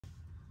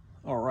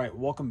All right,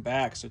 welcome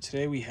back. So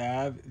today we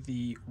have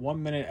the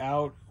 1 minute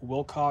out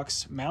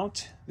Wilcox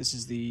mount. This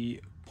is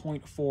the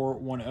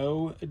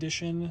 0.410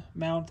 edition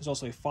mount. There's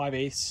also a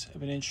 5/8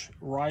 of an inch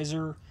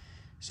riser.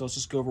 So let's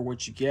just go over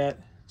what you get.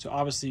 So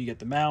obviously you get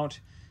the mount,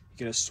 you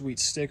get a sweet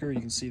sticker, you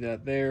can see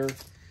that there.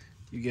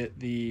 You get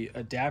the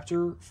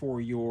adapter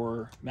for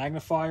your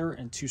magnifier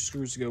and 2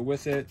 screws to go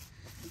with it.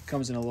 It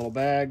comes in a little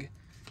bag.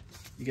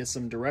 You get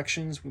some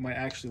directions. We might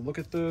actually look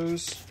at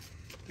those.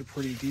 They're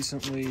pretty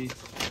decently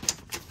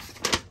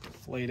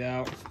laid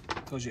out.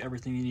 Tells you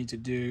everything you need to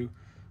do,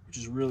 which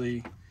is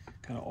really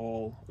kind of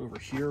all over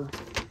here.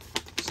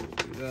 So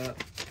we'll do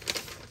that.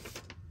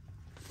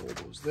 Fold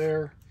those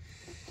there.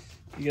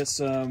 You get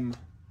some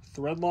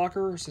thread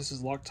lockers. This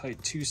is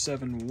Loctite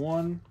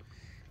 271,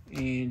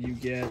 and you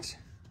get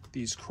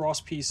these cross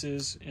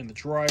pieces in the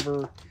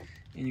driver,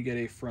 and you get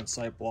a front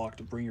sight block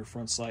to bring your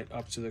front sight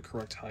up to the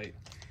correct height.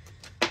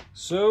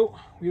 So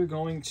we are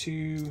going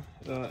to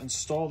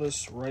install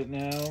this right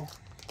now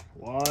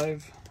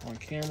live on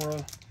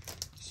camera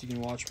so you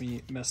can watch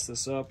me mess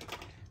this up.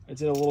 I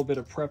did a little bit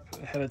of prep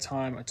ahead of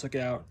time. I took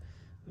out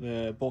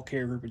the bulk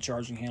carrier group and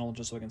charging handle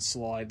just so I can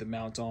slide the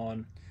mount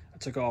on. I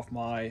took off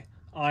my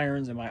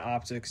irons and my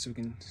optics so we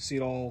can see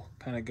it all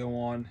kind of go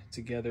on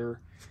together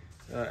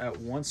at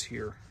once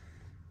here.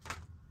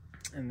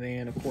 And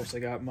then of course I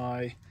got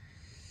my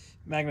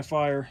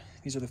magnifier.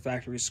 These are the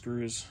factory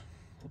screws.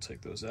 We'll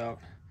take those out.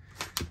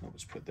 I'll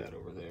just put that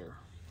over there.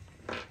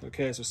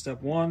 Okay, so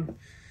step one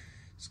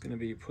is going to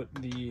be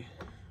putting the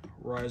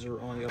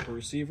riser on the upper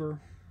receiver.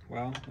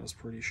 Wow, that's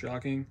pretty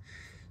shocking.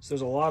 So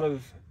there's a lot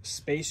of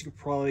space. You could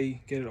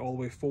probably get it all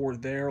the way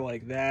forward there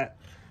like that.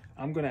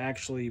 I'm going to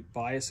actually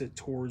bias it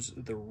towards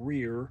the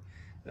rear,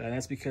 and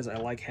that's because I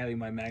like having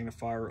my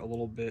magnifier a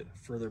little bit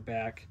further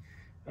back.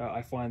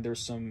 I find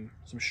there's some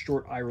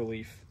short eye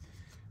relief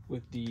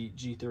with the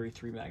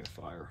G33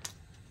 magnifier.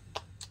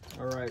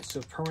 All right,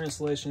 so permanent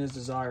installation is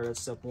desired. That's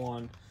step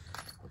one.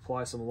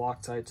 Apply some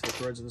Loctite to the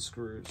threads of the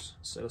screws.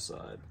 Set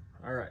aside.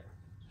 All right,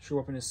 shoe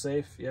weapon is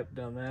safe. Yep,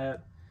 done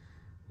that.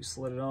 We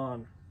slid it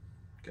on.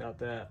 Got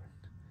that.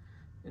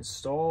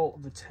 Install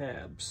the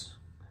tabs.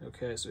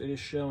 Okay, so it is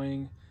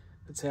showing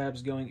the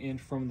tabs going in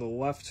from the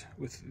left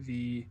with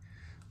the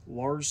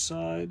large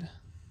side.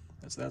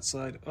 That's that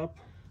side up.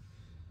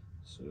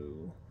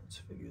 So let's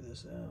figure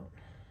this out.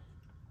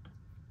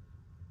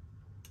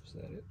 Is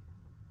that it?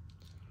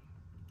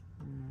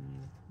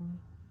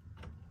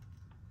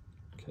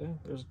 Okay,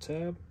 there's a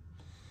tab.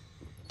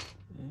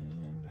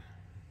 And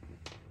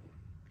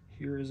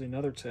here is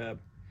another tab.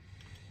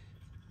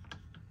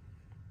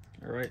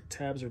 All right,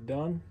 tabs are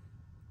done.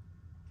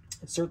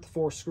 Insert the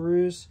 4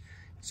 screws.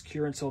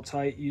 Secure until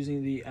tight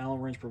using the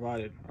Allen wrench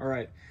provided. All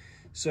right,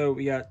 so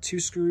we got 2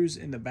 screws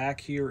in the back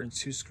here and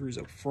 2 screws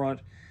up front.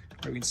 All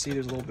right, we can see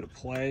there's a little bit of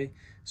play.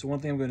 So one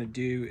thing I'm going to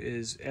do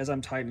is, as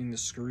I'm tightening the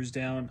screws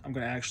down, I'm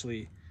going to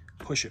actually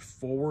push it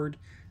forward.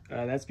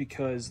 That's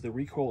because the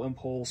recoil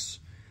impulse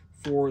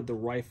for the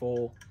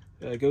rifle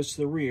goes to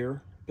the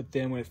rear, but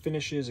then when it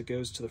finishes, it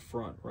goes to the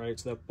front, right?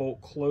 So that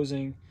bolt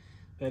closing,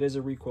 that is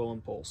a recoil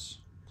impulse.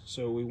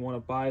 So we want to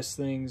bias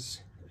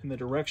things in the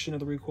direction of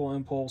the recoil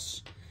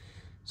impulse,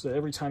 so that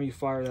every time you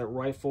fire that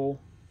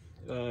rifle,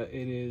 it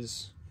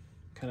is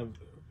kind of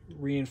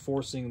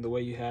reinforcing the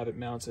way you have it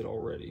mounted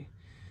already.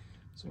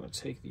 So I'm going to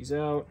take these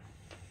out,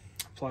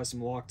 apply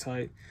some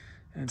Loctite,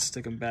 and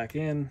stick them back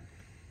in.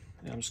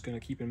 And I'm just going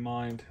to keep in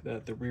mind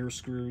that the rear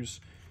screws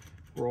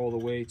were all the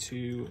way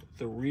to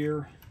the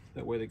rear.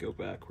 That way they go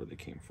back where they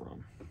came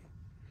from.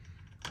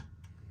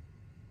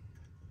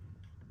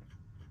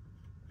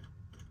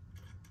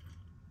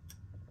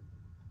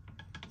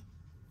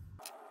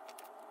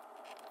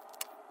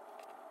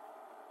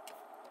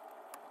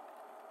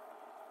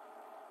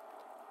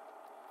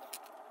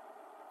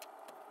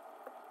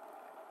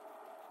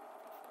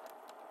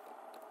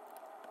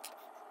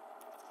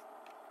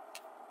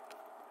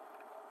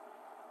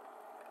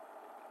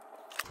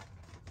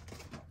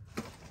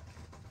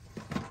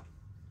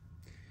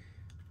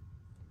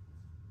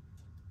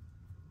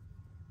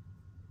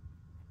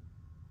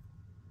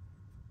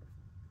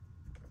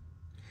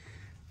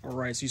 All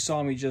right, so you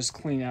saw me just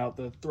clean out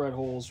the thread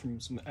holes from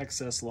some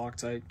excess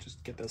Loctite,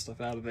 just get that stuff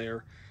out of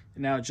there.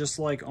 And now, just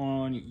like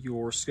on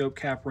your scope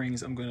cap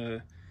rings, I'm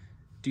gonna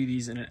do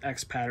these in an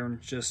X pattern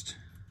just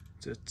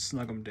to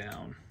snug them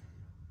down.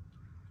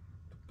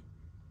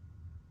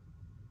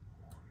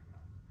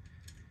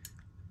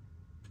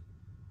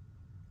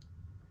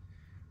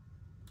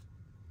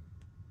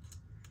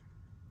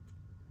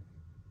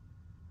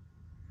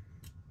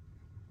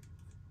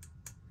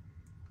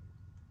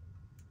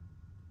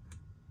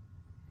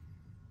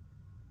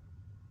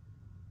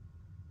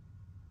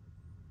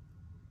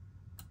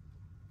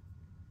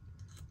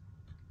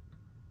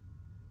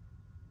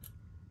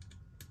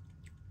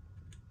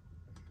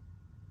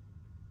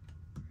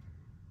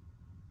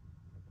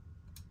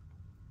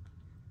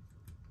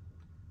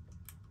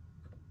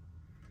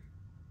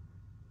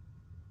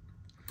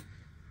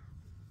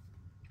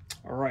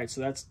 All right,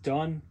 so that's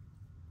done.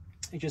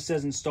 It just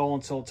says install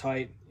until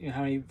tight. You know,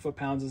 how many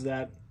foot-pounds is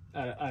that?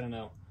 I don't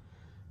know.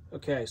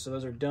 Okay, so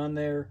those are done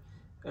there.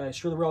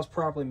 Ensure the rail is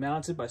properly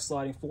mounted by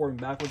sliding forward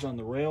and backwards on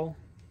the rail.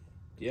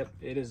 Yep,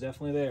 it is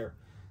definitely there.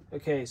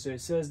 Okay, so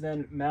it says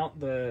then mount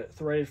the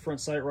threaded front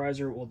sight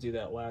riser. We'll do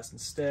that last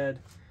instead.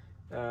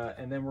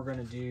 And then we're going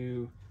to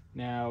do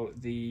now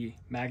the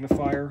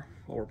magnifier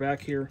while we're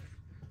back here.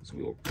 So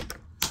we will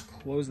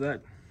close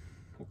that.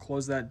 We'll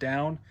close that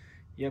down.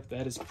 Yep,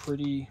 that is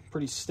pretty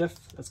stiff.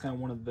 That's kind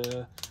of one of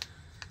the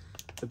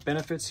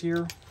benefits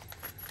here.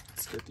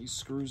 Let's get these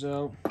screws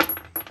out.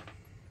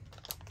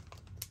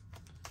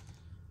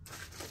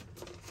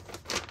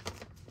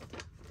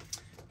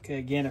 Okay,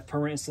 again, if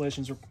permanent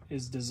installation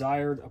is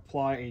desired,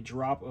 apply a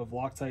drop of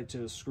Loctite to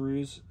the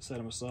screws, set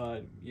them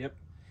aside. Yep.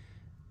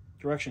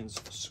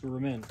 Directions, screw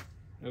them in.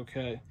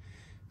 Okay,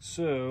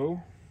 so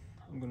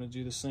I'm going to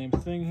do the same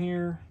thing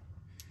here.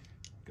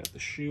 Got the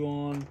shoe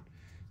on.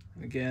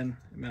 And again,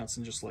 it mounts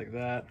in just like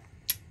that.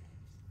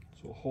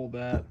 So we'll hold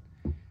that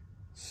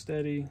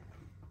steady.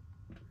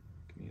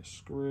 Give me a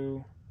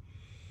screw.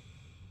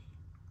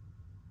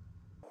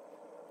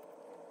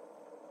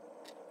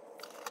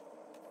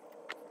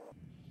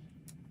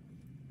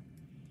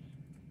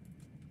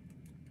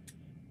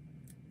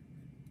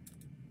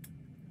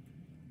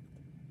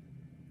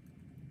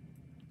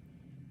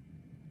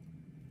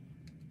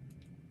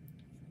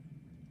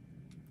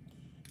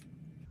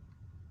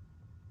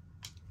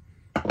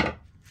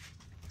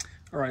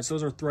 All right, so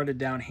those are threaded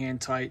down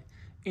hand tight.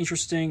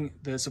 Interesting,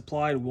 the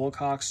supplied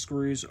Wilcox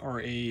screws are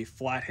a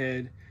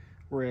flathead,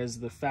 whereas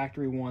the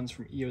factory ones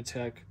from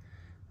EOTech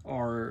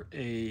are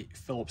a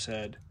Phillips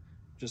head.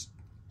 Just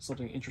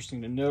something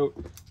interesting to note.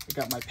 I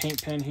got my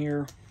paint pen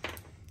here.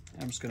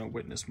 I'm just gonna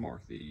witness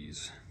mark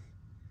these.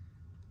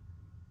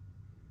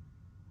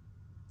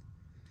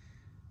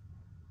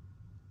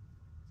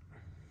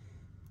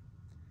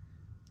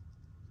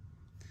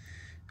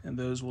 And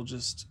those will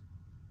just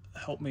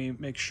help me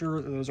make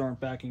sure that those aren't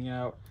backing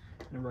out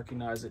and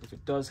recognize it if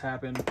it does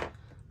happen.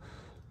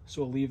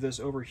 So we'll leave this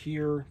over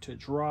here to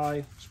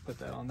dry. Just put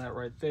that on that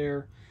right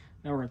there.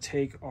 Now we're going to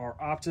take our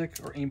optic,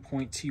 our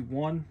Aimpoint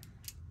T1,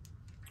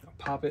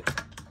 pop it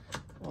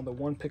on the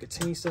one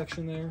Picatinny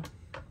section there.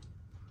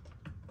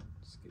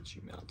 Let's get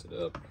you mounted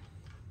up.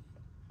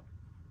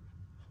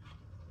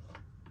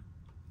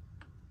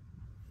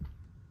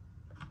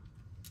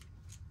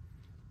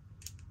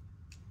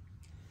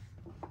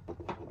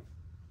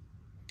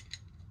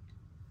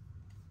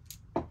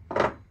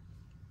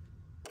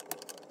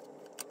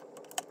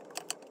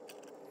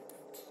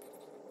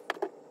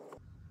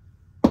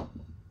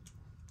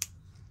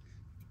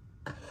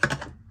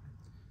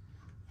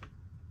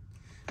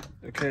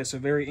 Okay, so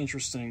very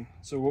interesting.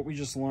 So what we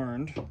just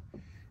learned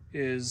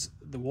is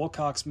the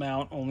Wilcox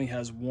mount only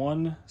has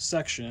one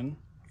section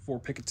for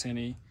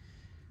Picatinny,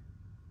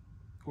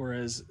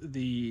 whereas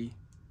the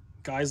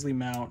Geisley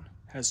mount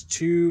has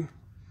two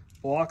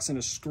blocks and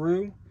a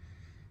screw,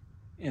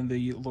 and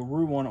the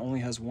LaRue one only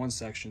has one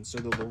section. So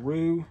the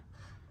LaRue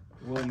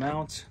will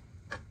mount,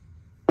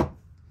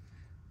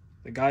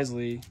 the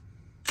Geisley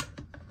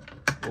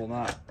will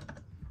not.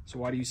 So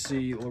why do you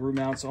see LaRue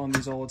mounts on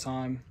these all the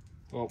time?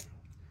 Well,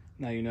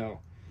 now you know.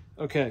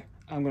 Okay,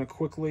 I'm going to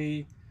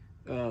quickly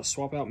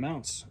swap out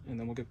mounts, and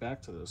then we'll get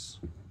back to this.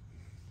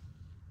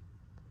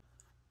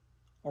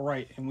 All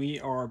right, and we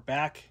are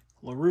back.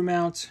 LaRue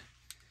mount,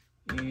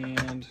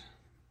 and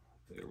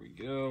there we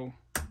go.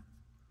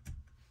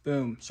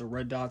 Boom, so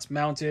red dot's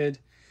mounted.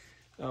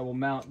 We'll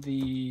mount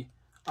the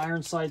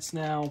iron sights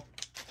now.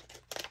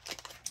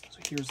 So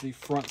here's the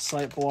front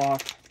sight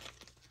block.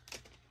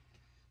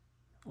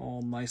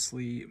 All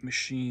nicely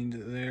machined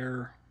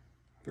there.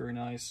 Very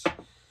nice.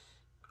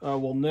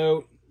 We'll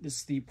note this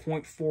is the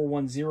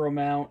 0.410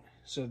 mount.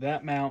 So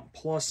that mount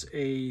plus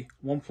a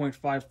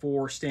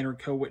 1.54 standard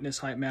co-witness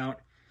height mount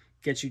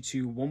gets you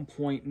to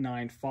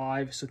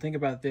 1.95. So think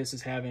about this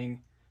as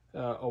having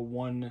a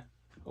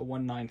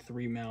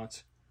 193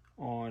 mount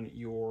on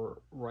your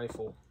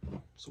rifle.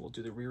 So we'll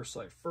do the rear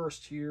sight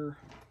first here.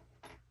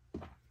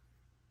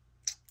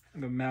 I'm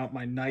going to mount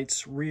my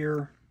Knight's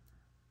rear.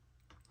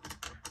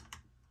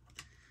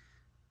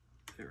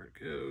 There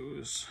it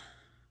goes.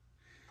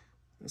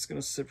 It's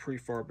going to sit pretty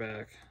far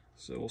back,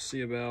 so we'll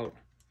see about.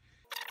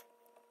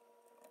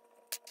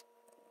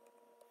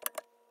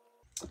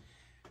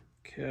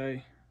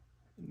 Okay,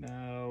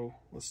 now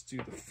let's do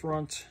the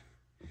front.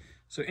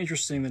 So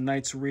interesting, the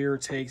Knight's rear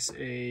takes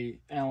a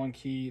Allen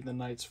key, the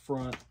Knight's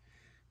front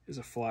is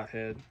a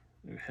flathead.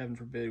 Heaven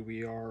forbid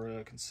we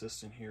are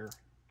consistent here.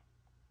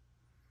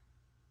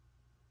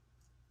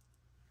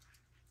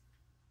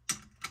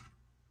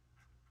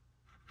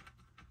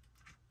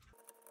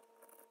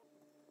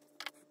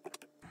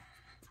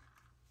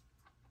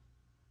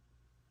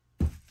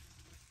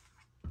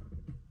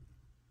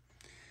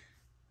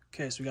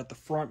 Okay, so we got the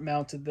front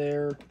mounted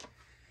there.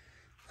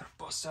 Gonna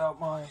bust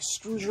out my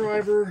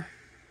screwdriver.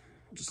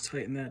 Just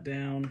tighten that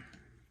down.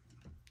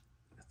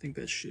 I think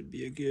that should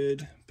be a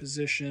good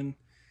position.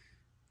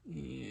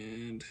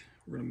 And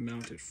we're gonna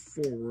mount it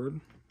forward.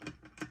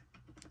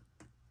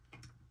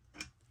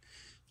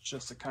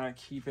 Just to kind of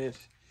keep it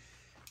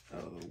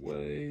out of the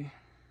way.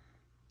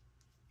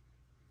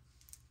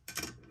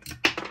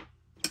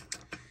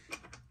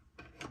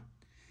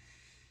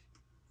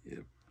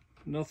 Yep,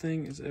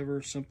 nothing is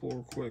ever simple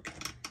or quick.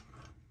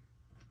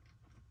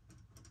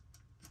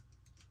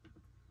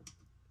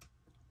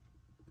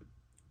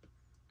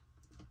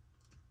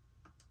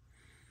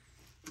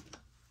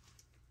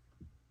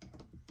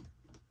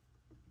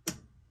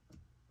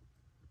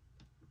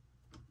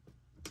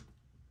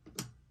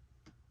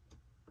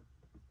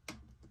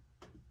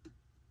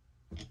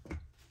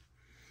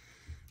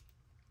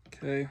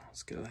 Okay,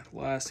 let's get a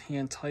last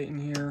hand tighten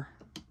here.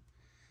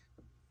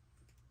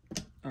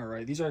 All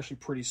right, these are actually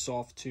pretty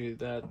soft too,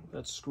 that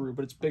screw,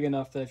 but it's big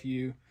enough that if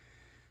you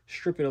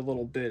strip it a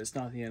little bit, it's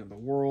not the end of the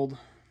world.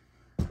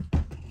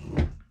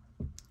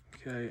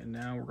 Okay, and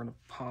now we're gonna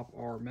pop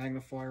our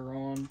magnifier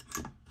on.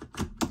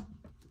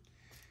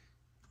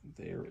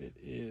 There it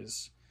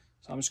is.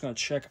 So I'm just gonna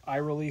check eye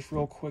relief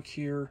real quick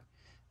here.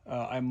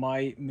 I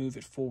might move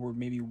it forward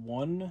maybe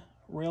one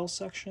rail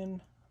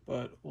section,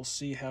 but we'll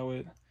see how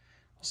it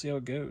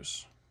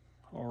goes.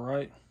 All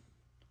right.